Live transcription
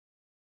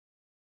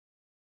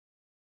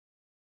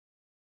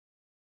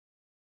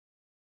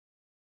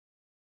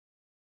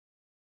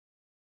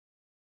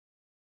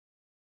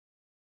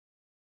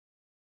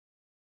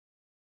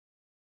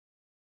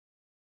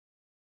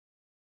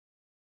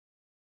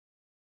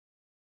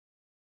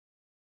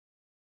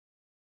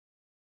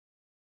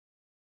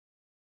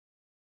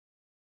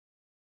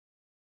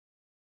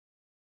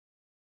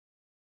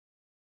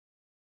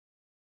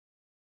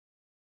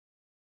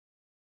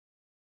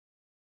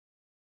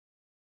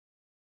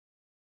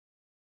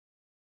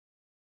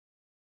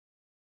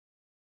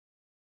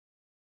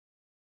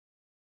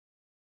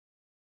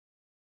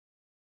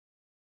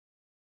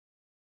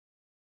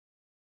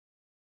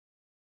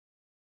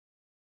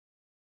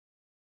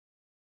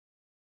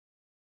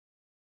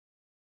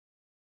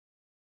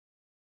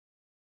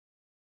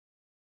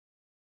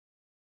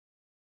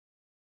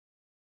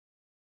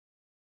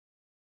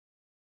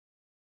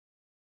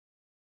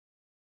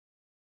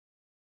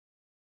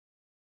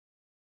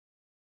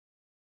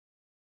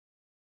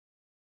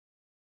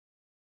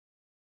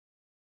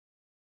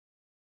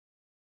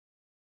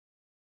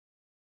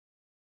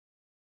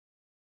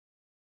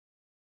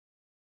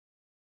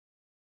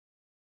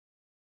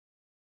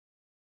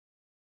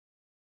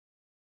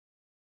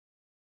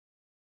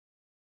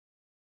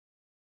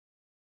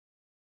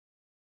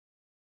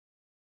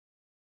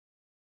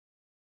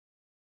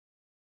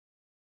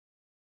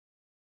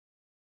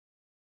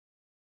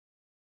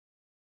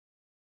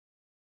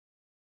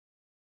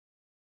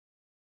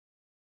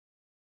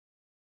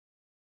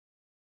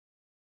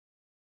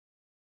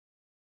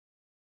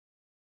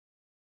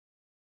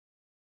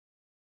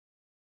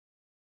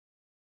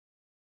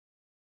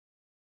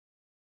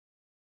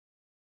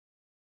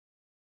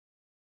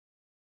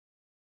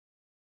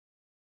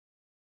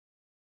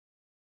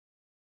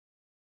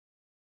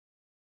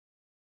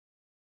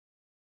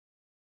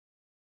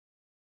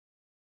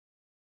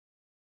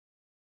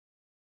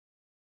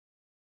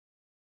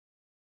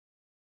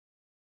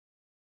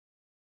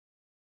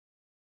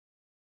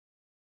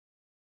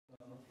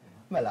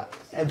Mela,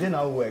 qegħdin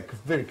hawnhekk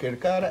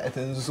f'Birkirkara qed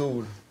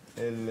inżur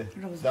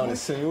dawn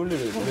is-senjur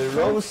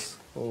lil-Rose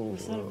u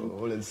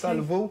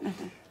lil-Salvu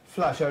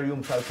fl-10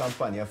 jum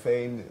tal-kampanja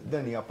fejn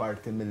dan hija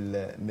parti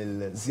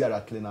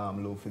mill-żjarat li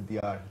nagħmlu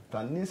fid-djar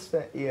tan-nies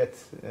qiegħed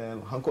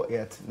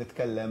qiegħed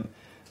nitkellem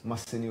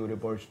mas-Sinjuri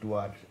Borġ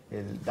dwar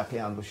dak li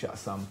għandu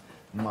x'jaqsam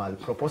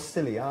mal-proposti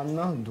li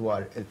għandna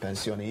dwar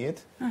il-pensjonijiet,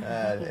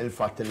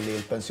 il-fatt li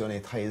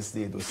l-pensjonijiet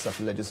ħajżdiedu issa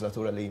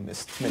fil-leġislatura li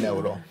jmiss 8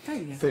 euro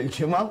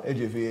fil-ġimgħa,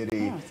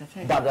 jiġifieri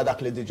barra dak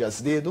li diġà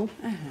żdiedu.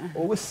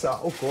 U issa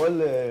wkoll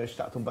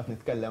xtaqt imbagħad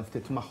nitkellem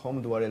ftit magħhom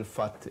dwar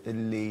il-fatt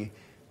illi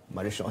ma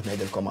rridx noqgħod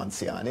ngħidilkom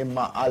anzjani,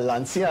 imma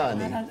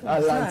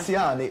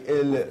għall-anzjani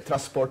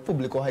il-trasport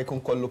pubbliku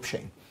ħajkun kollu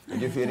b'xejn.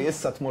 Jiġifieri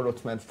issa tmorru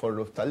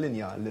tmorru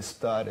tal-linja,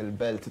 l-isptar,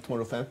 il-belt,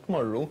 tmorru fejn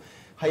tmorru,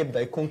 ħajibda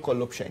jkun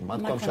kollu b'xejn, ma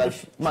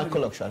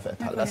jkollokx għalfejn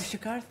tħallas.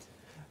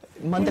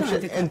 M'għandekx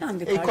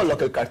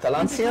ikollok il-kart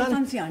tal-anzjan,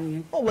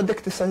 u għadek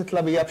tista'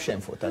 titla' bija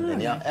b'xejn fuq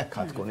tal-linja, hekk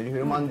ħadd tkun,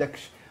 jiġifieri m'għandekx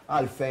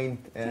għalfejn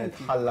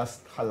tħallas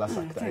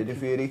aktar.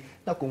 Jiġifieri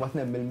dak huma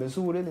tnemm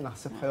il-miżuri li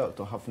naħseb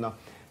ħajolqtu ħafna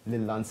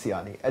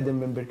lill-anzjani. Qegħdin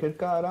minn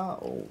Birkirkara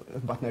u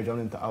mbagħad nerġgħu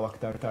nintaqgħu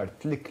aktar tard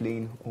li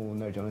klin u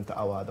nerġgħu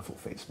nintaqgħu għada fuq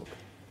Facebook.